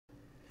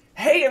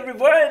Hey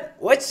everyone,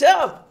 what's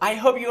up? I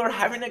hope you're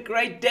having a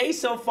great day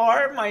so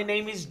far. My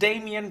name is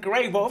Damien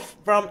Greywoff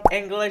from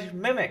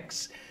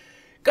Englishmimics.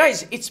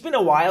 Guys, it's been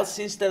a while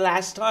since the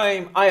last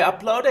time I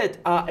uploaded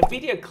a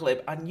video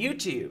clip on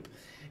YouTube.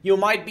 You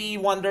might be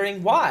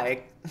wondering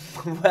why.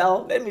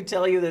 Well, let me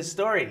tell you the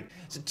story.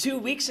 So 2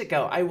 weeks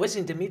ago, I was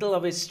in the middle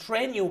of a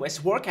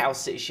strenuous workout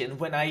session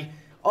when I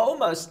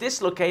almost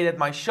dislocated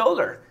my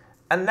shoulder.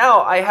 And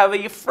now I have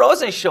a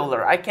frozen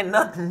shoulder. I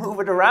cannot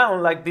move it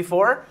around like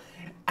before.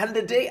 And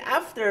the day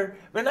after,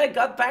 when I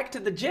got back to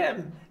the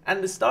gym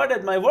and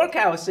started my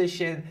workout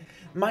session,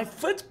 my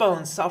foot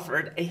bone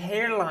suffered a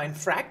hairline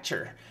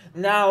fracture.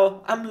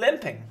 Now I'm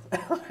limping.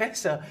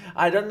 So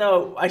I don't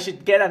know, I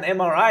should get an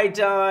MRI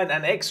done,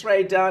 an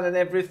X-ray done and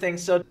everything.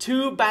 So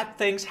 2 bad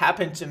things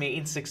happened to me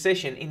in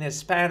succession in a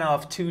span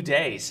of 2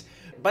 days.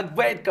 But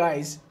wait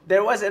guys,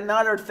 there was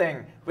another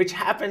thing which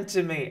happened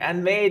to me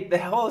and made the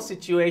whole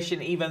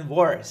situation even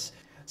worse.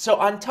 So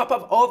on top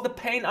of all the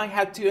pain I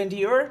had to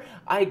endure,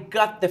 I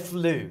got the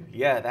flu.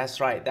 Yeah,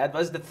 that's right. That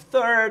was the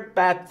 3rd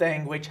bad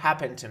thing which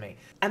happened to me.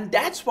 And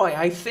that's why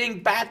I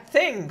think bad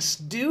things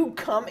do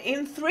come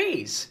in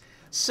threes.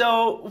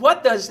 So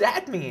what does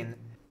that mean?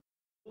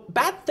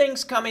 Bad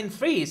things come in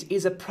threes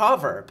is a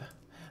proverb.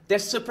 The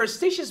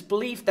superstitious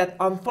belief that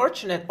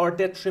unfortunate or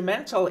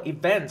detrimental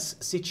events,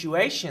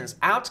 situations,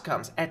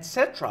 outcomes,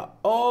 etc.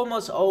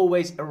 almost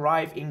always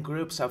arrive in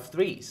groups of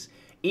threes,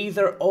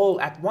 either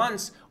all at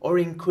once or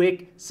in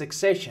quick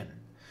succession.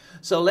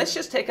 So let's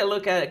just take a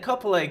look at a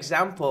couple of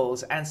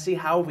examples and see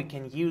how we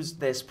can use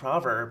this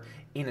proverb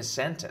in a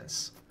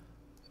sentence.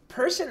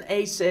 Person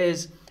A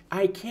says,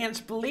 "I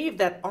can't believe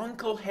that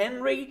Uncle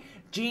Henry,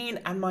 Jean,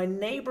 and my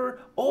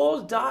neighbor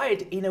all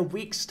died in a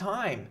week's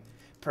time."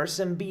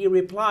 Person B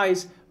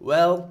replies,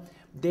 "Well,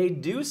 they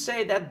do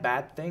say that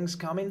bad things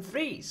come in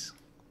threes."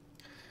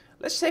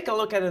 Let's take a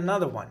look at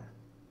another one.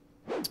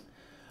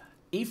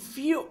 If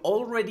you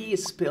already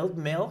spilled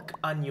milk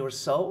on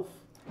yourself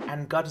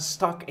and got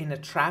stuck in a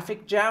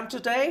traffic jam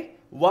today,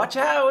 watch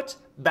out,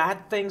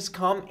 bad things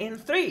come in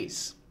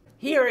threes.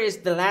 Here is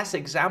the last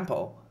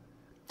example.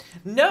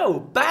 No,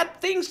 bad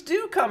things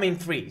do come in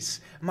threes.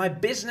 My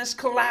business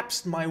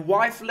collapsed, my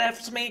wife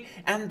left me,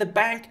 and the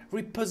bank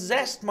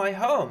repossessed my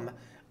home,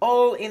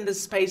 all in the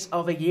space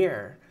of a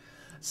year.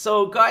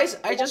 So guys,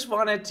 I just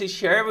wanted to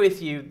share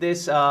with you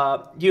this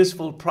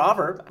useful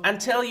proverb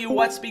and tell you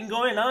what's been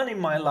going on in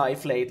my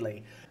life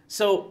lately.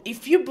 So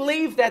if you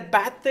believe that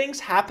bad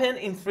things happen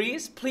in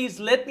threes, please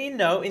let me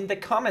know in the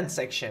comment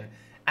section.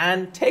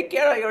 And take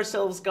care of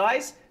yourselves,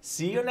 guys.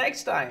 See you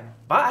next time.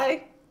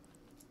 Bye.